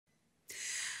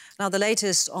Now, the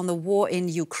latest on the war in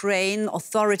Ukraine.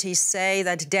 Authorities say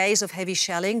that days of heavy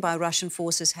shelling by Russian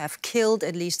forces have killed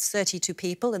at least 32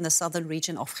 people in the southern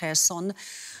region of Kherson.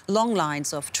 Long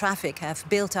lines of traffic have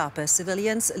built up as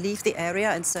civilians leave the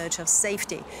area in search of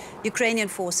safety. Ukrainian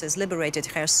forces liberated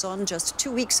Kherson just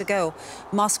 2 weeks ago.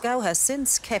 Moscow has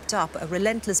since kept up a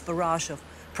relentless barrage of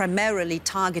primarily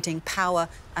targeting power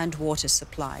and water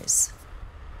supplies.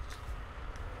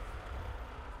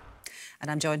 And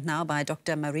I'm joined now by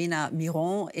Dr. Marina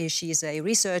Miron. She's a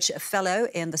research fellow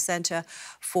in the Centre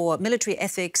for Military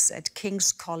Ethics at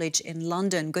King's College in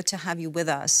London. Good to have you with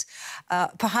us.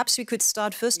 Perhaps we could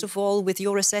start, first of all, with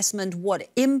your assessment. What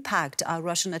impact are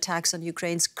Russian attacks on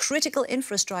Ukraine's critical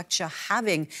infrastructure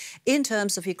having in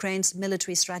terms of Ukraine's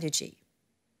military strategy?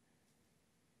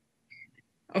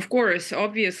 Of course,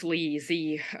 obviously,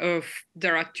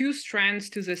 there are two strands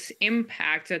to this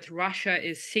impact that Russia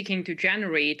is seeking to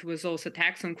generate with those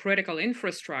attacks on critical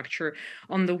infrastructure.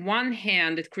 On the one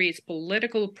hand, it creates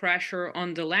political pressure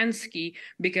on Zelensky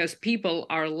because people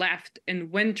are left in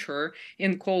winter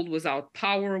in cold without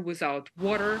power, without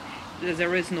water.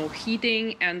 There is no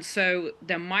heating. And so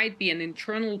there might be an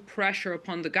internal pressure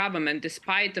upon the government,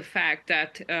 despite the fact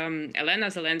that Elena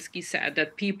Zelensky said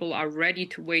that people are ready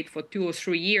to wait for 2 or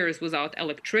 3 years without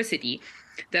electricity,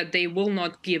 that they will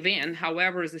not give in.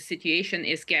 However, the situation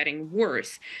is getting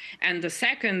worse. And the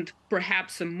second,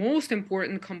 perhaps the most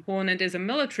important component, is a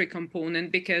military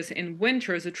component, because in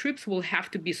winter, the troops will have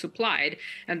to be supplied.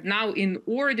 And now, in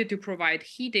order to provide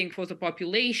heating for the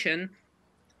population,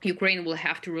 Ukraine will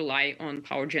have to rely on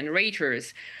power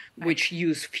generators, which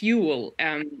use fuel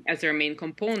as their main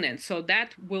component. So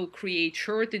that will create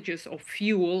shortages of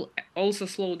fuel, also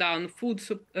slow down food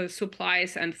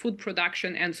supplies and food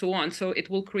production and so on. So it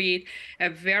will create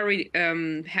a very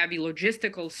heavy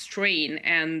logistical strain,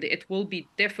 and it will be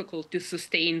difficult to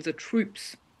sustain the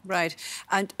troops. Right.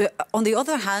 And on the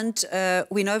other hand,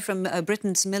 we know from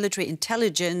Britain's military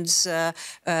intelligence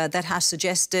that has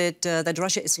suggested that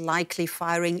Russia is likely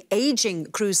firing aging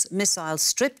cruise missiles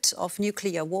stripped of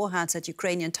nuclear warheads at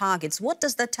Ukrainian targets. What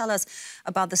does that tell us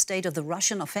about the state of the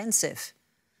Russian offensive?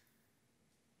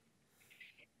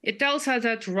 It tells us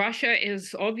that Russia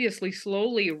is obviously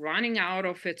slowly running out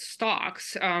of its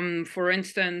stocks. For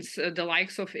instance, the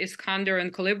likes of Iskander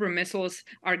and Kalibr missiles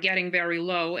are getting very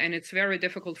low, and it's very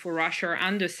difficult for Russia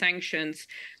under sanctions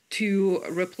to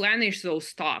replenish those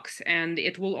stocks. And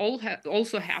it will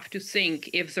also have to think,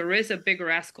 if there is a bigger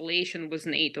escalation with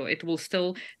NATO, it will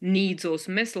still need those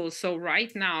missiles. So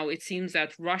right now, it seems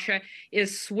that Russia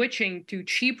is switching to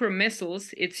cheaper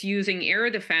missiles. It's using air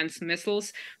defense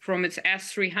missiles from its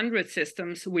S-300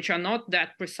 systems, which are not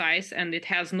that precise, and it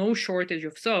has no shortage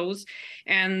of those.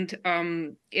 And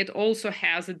it also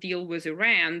has a deal with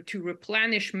Iran to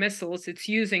replenish missiles. It's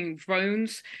using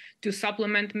drones to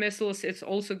supplement missiles. It's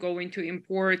also going to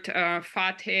import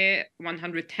Fateh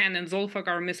 110 and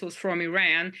Zolfaghar missiles from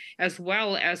Iran, as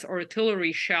well as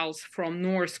artillery shells from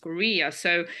North Korea.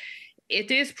 So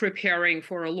it is preparing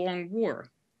for a long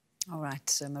war. All right,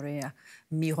 so Marina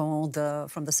Miron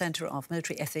from the Centre of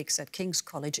Military Ethics at King's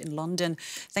College in London.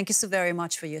 Thank you so very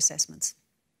much for your assessments.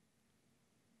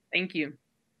 Thank you.